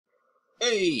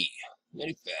Hey,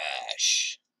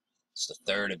 Minifash. It's the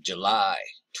 3rd of July,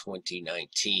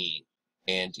 2019.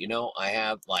 And I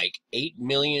have like 8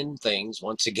 million things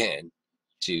once again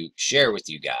to share with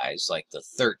you guys, like the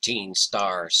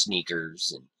 13-star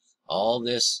sneakers and all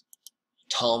this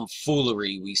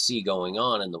tomfoolery we see going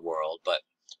on in the world. But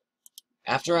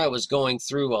after I was going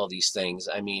through all these things,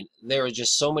 I mean, there are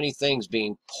just so many things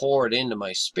being poured into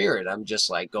my spirit. I'm just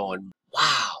like going,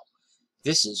 wow.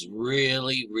 This is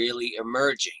really, really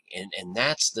emerging. And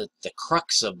that's the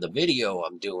crux of the video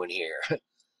I'm doing here.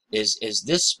 is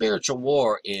this spiritual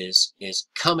war is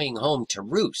coming home to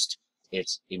roost.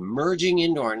 It's emerging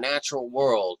into our natural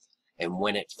world, and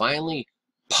when it finally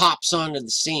pops onto the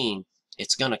scene,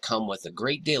 it's going to come with a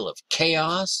great deal of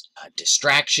chaos,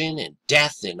 distraction, and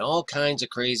death, and all kinds of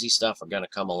crazy stuff are going to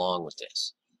come along with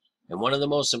this. And one of the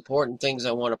most important things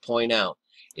I want to point out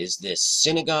is this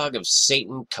synagogue of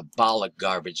Satan Kabbalah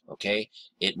garbage, okay?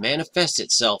 It manifests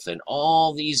itself in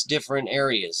all these different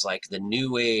areas, like the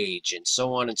New Age and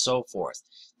so on and so forth.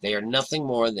 They are nothing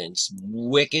more than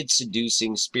wicked,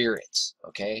 seducing spirits,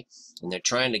 okay? And they're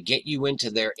trying to get you into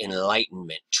their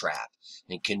enlightenment trap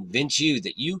and convince you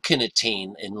that you can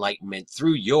attain enlightenment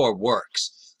through your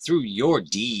works, through your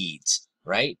deeds,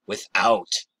 right?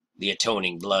 Without the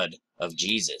atoning blood of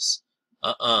Jesus.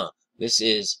 This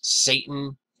is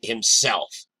Satan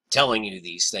himself telling you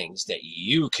these things, that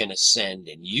you can ascend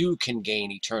and you can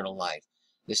gain eternal life.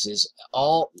 This is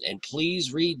all, and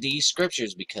please read these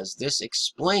scriptures because this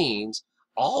explains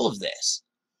all of this.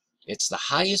 It's the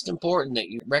highest important that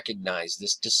you recognize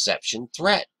this deception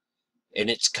threat. And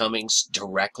it's coming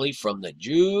directly from the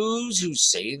Jews who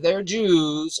say they're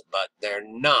Jews, but they're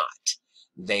not.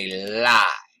 They lie.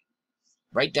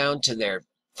 Right down to their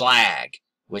flag,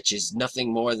 which is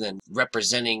nothing more than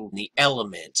representing the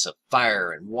elements of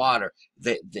fire and water.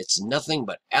 That's nothing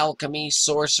but alchemy,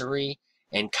 sorcery,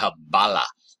 and Kabbalah.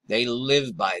 They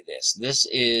live by this. This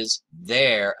is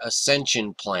their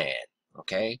ascension plan,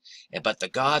 okay? But the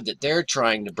God that they're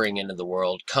trying to bring into the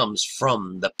world comes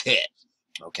from the pit,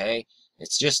 okay?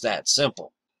 It's just that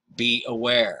simple. Be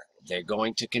aware. They're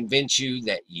going to convince you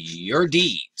that your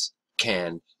deeds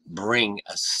can bring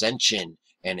ascension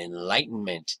and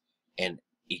enlightenment and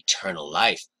eternal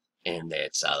life, and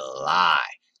it's a lie.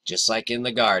 Just like in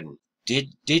the garden,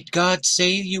 did God say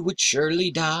you would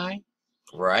surely die?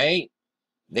 Right?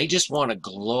 They just want to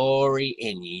glory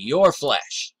in your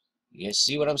flesh. You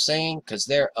see what I'm saying? Because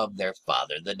they're of their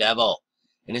father the devil.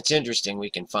 And it's interesting, we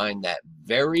can find that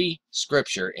very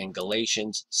scripture in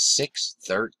Galatians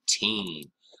 6:13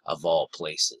 of all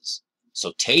places.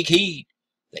 So take heed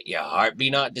that your heart be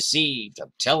not deceived.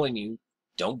 I'm telling you,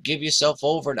 don't give yourself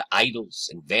over to idols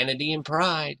and vanity and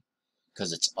pride,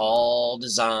 because it's all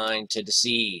designed to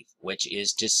deceive, which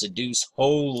is to seduce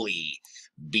wholly,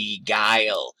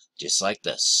 beguile, just like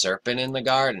the serpent in the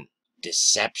garden.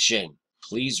 Deception.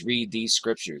 Please read these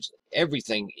scriptures.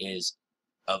 Everything is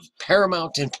of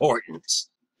paramount importance,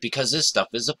 because this stuff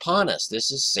is upon us. This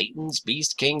is Satan's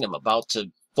beast kingdom about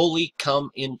to fully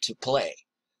come into play.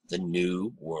 The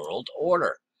new world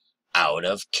order. Out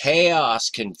of chaos,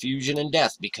 confusion, and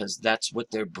death, because that's what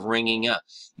they're bringing up.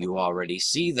 You already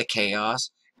see the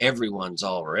chaos. Everyone's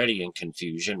already in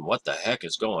confusion. What the heck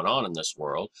is going on in this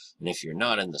world? And if you're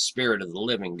not in the spirit of the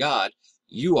living God,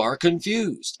 you are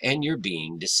confused and you're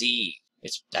being deceived.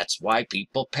 That's why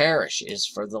people perish, is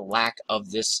for the lack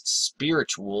of this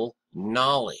spiritual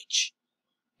knowledge.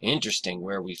 Interesting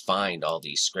where we find all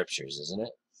these scriptures, isn't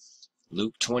it?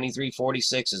 Luke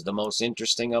 23:46 is the most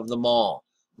interesting of them all,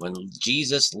 when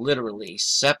Jesus literally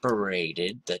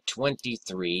separated the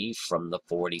 23 from the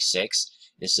 46.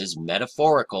 This is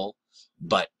metaphorical,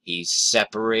 but he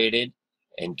separated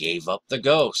and gave up the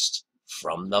ghost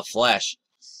from the flesh.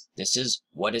 This is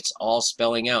what it's all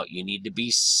spelling out. You need to be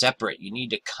separate. You need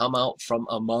to come out from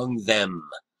among them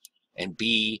and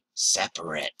be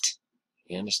separate.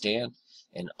 You understand?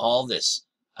 And all this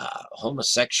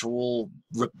homosexual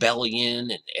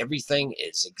rebellion and everything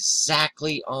is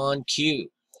exactly on cue.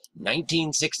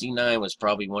 1969 was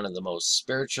probably one of the most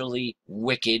spiritually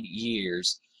wicked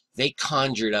years. They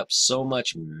conjured up so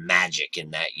much magic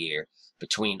in that year,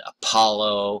 between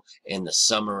Apollo and the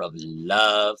Summer of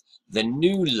Love, the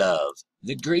New Love,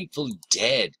 the Grateful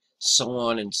Dead, so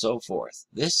on and so forth.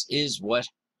 This is what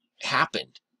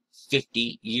happened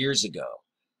 50 years ago.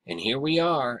 And here we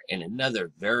are in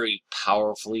another very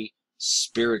powerfully,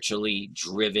 spiritually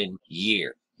driven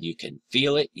year. You can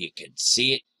feel it, you can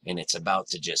see it, and it's about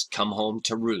to just come home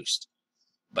to roost.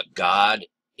 But God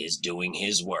is doing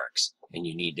his works, and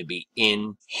you need to be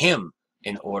in him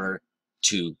in order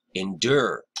to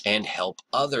endure and help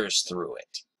others through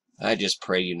it. I just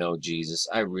pray you know Jesus.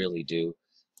 I really do.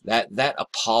 That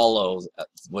Apollo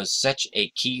was such a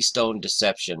keystone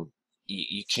deception.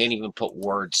 You can't even put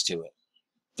words to it.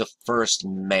 The first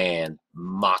man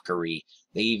mockery.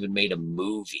 They even made a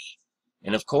movie.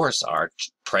 And of course, our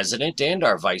president and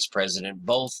our vice president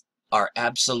both are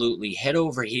absolutely head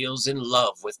over heels in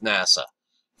love with NASA.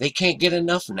 They can't get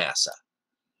enough NASA.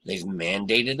 They've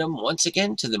mandated them once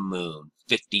again to the moon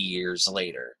 50 years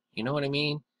later. You know what I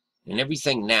mean? And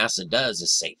everything NASA does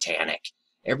is satanic.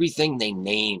 Everything they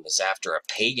name is after a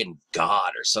pagan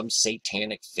god or some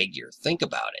satanic figure. Think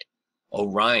about it.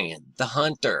 Orion, the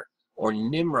Hunter, or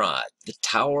Nimrod, the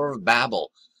Tower of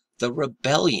Babel, the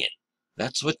Rebellion.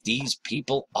 That's what these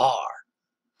people are.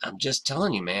 I'm just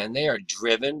telling you, man, they are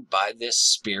driven by this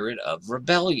spirit of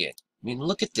rebellion. I mean,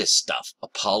 look at this stuff.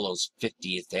 Apollo's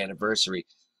 50th anniversary.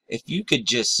 If you could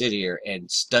just sit here and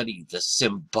study the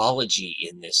symbology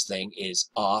in this thing is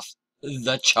off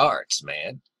the charts,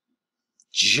 man.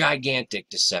 Gigantic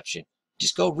deception.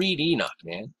 Just go read Enoch,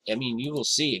 man. I mean, you will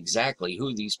see exactly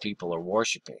who these people are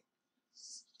worshiping.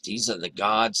 These are the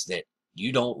gods that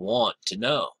you don't want to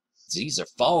know. These are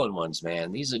fallen ones,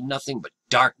 man. These are nothing but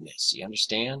darkness. You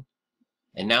understand?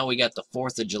 And now we got the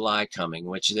 4th of July coming,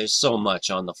 which there's so much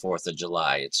on the 4th of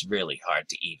July. It's really hard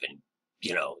to even,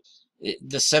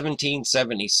 the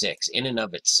 1776 in and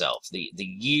of itself, the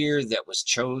year that was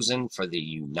chosen for the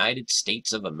United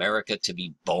States of America to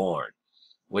be born,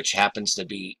 which happens to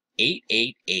be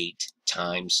 888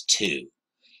 times 2.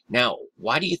 Now,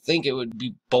 why do you think it would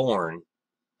be born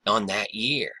on that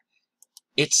year?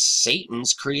 It's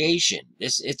Satan's creation.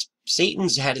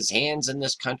 Satan's had his hands in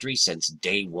this country since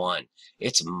day one.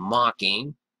 It's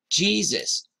mocking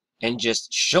Jesus and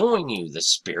just showing you the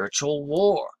spiritual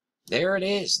war. There it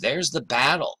is. There's the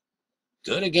battle.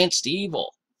 Good against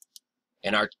evil.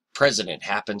 And our president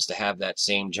happens to have that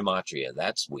same gematria.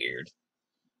 That's weird.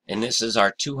 And this is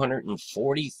our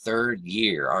 243rd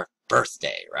year, our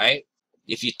birthday, right?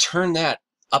 If you turn that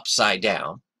upside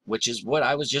down, which is what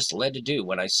I was just led to do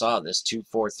when I saw this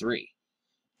 243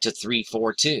 to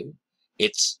 342.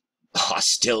 It's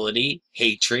hostility,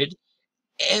 hatred,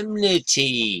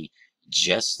 enmity,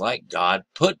 just like God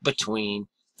put between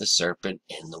the serpent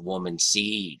and the woman's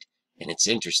seed. And it's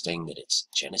interesting that it's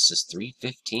Genesis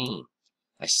 3:15.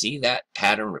 I see that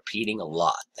pattern repeating a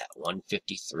lot, that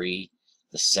 153,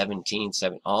 the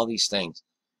 17:7, all these things.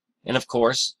 And of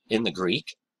course, in the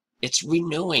Greek, it's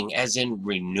renewing, as in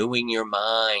renewing your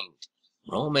mind.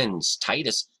 Romans,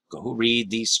 Titus, go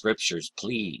read these scriptures,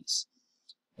 please.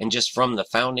 And just from the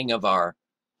founding of our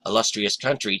illustrious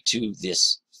country to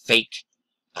this fake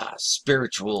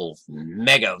spiritual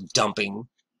mega dumping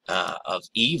of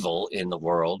evil in the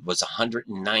world was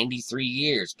 193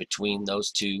 years between those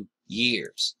 2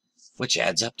 years, which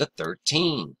adds up to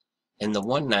 13. And the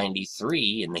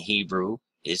 193 in the Hebrew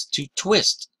is to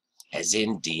twist, as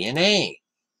in DNA.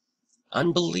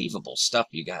 Unbelievable stuff,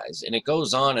 you guys. And it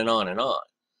goes on and on and on.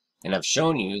 And I've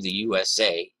shown you the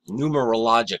USA,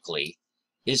 numerologically,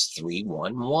 is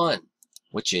 311,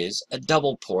 which is a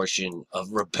double portion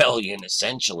of rebellion,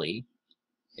 essentially.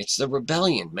 It's the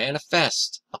rebellion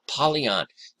manifest, Apollyon.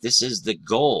 This is the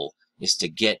goal, is to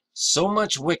get so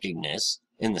much wickedness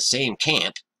in the same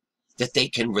camp that they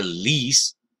can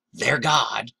release their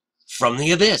God from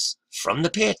the abyss, from the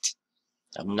pit.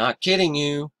 I'm not kidding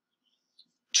you.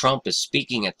 Trump is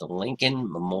speaking at the Lincoln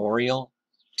Memorial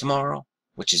tomorrow,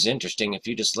 which is interesting if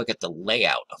you just look at the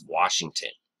layout of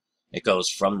Washington. It goes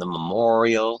from the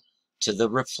memorial to the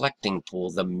reflecting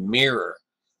pool, the mirror,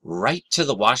 right to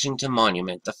the Washington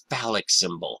Monument, the phallic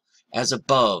symbol, as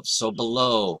above, so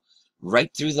below, right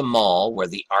through the mall where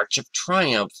the Arch of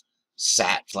Triumph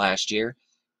sat last year,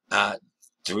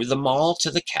 through the mall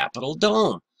to the Capitol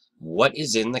Dome. What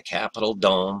is in the Capitol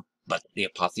Dome but the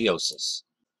apotheosis?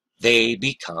 They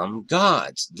become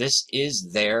gods. This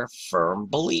is their firm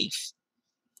belief.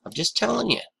 I'm just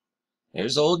telling you.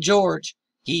 There's old George.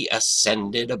 He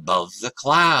ascended above the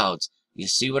clouds. You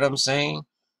see what I'm saying?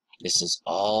 This is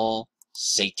all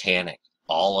satanic.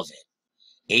 All of it.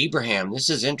 Abraham, this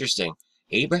is interesting.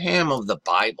 Abraham of the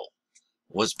Bible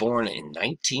was born in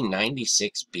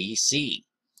 1996 BC.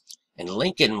 And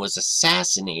Lincoln was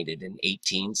assassinated in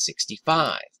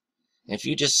 1865. And if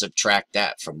you just subtract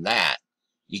that from that,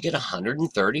 you get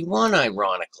 131,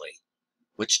 ironically,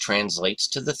 which translates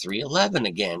to the 311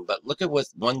 again. But look at what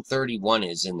 131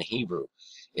 is in the Hebrew.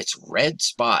 It's red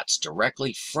spots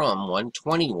directly from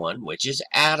 121, which is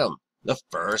Adam, the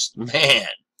first man.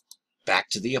 Back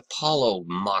to the Apollo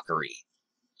mockery.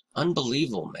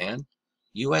 Unbelievable, man.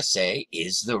 USA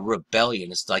is the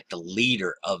rebellion. It's like the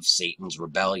leader of Satan's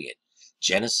rebellion.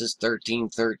 Genesis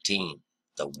 13:13.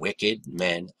 the wicked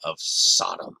men of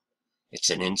Sodom. It's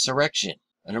an insurrection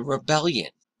and a rebellion.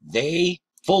 They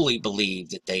fully believe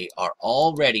that they are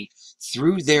already,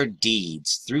 through their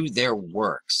deeds, through their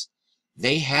works,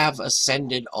 they have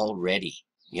ascended already.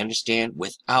 You understand?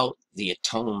 Without the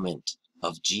atonement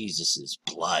of Jesus's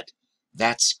blood.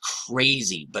 That's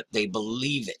crazy, but they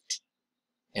believe it.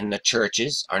 And the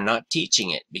churches are not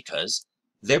teaching it because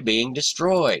they're being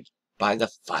destroyed by the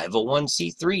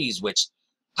 501c3s, which,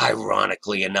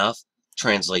 ironically enough,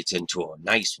 translates into a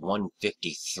nice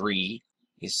 153.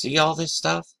 You see all this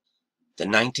stuff? The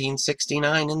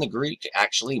 1969 in the Greek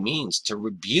actually means to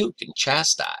rebuke and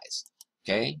chastise.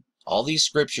 Okay? All these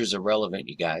scriptures are relevant,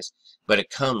 you guys, but it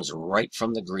comes right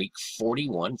from the Greek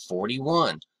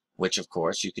 41:41, which of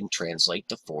course you can translate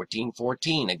to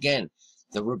 14:14. Again,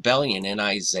 the rebellion in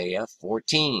Isaiah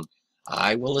 14.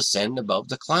 I will ascend above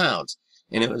the clouds.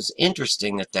 And it was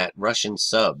interesting that that Russian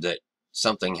sub, that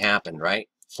something happened, right?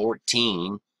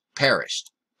 14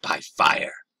 perished by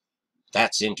fire.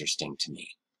 That's interesting to me.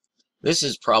 This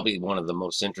is probably one of the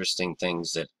most interesting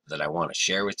things that I want to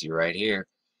share with you right here.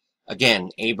 Again,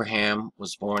 Abraham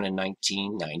was born in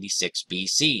 1996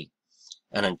 BC.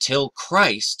 And until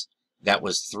Christ, that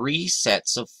was 3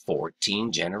 sets of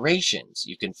 14 generations.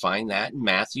 You can find that in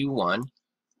Matthew 1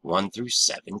 through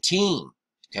 17.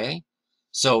 Okay?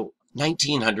 So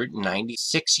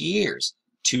 1996 years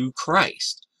to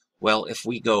Christ. Well, if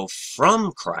we go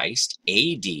from Christ,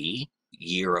 AD,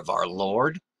 year of our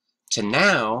Lord, to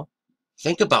now,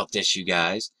 think about this, you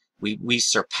guys. We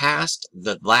surpassed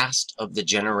the last of the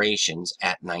generations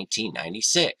at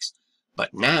 1996.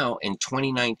 But now, in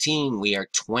 2019, we are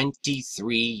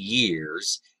 23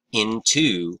 years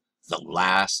into the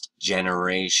last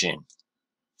generation.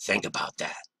 Think about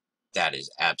that. That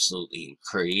is absolutely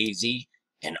crazy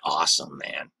and awesome,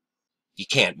 man. You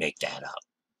can't make that up.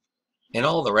 And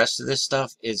all the rest of this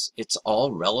stuff it's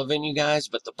all relevant, you guys,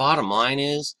 but the bottom line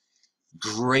is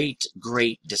great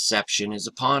deception is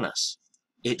upon us.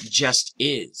 It just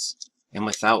is. And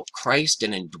without Christ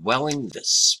and indwelling the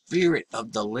Spirit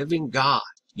of the living God,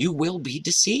 you will be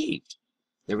deceived.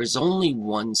 There is only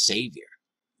one Savior.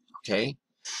 Okay?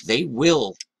 They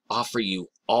will offer you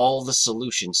all the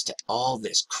solutions to all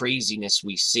this craziness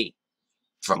we see.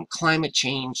 From climate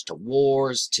change to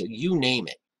wars to you name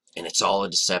it. And it's all a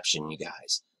deception, you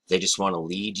guys. They just want to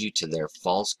lead you to their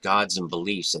false gods and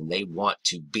beliefs, and they want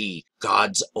to be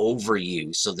gods over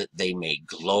you so that they may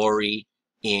glory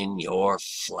in your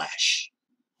flesh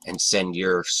and send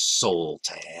your soul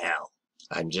to hell.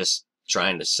 I'm just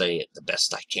trying to say it the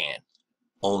best I can.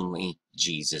 Only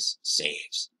Jesus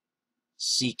saves.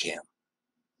 Seek him.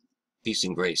 Peace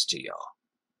and grace to y'all.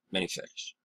 Many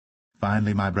fish.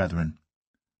 Finally, my brethren,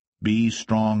 be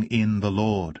strong in the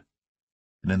Lord,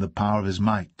 and in the power of his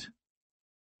might.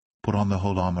 Put on the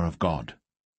whole armour of God,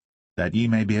 that ye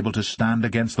may be able to stand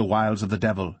against the wiles of the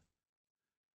devil.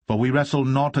 For we wrestle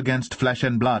not against flesh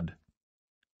and blood,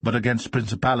 but against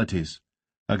principalities,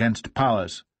 against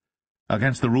powers,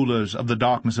 against the rulers of the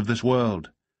darkness of this world,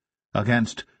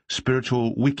 against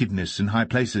spiritual wickedness in high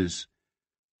places.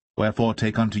 Wherefore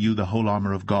take unto you the whole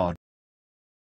armour of God,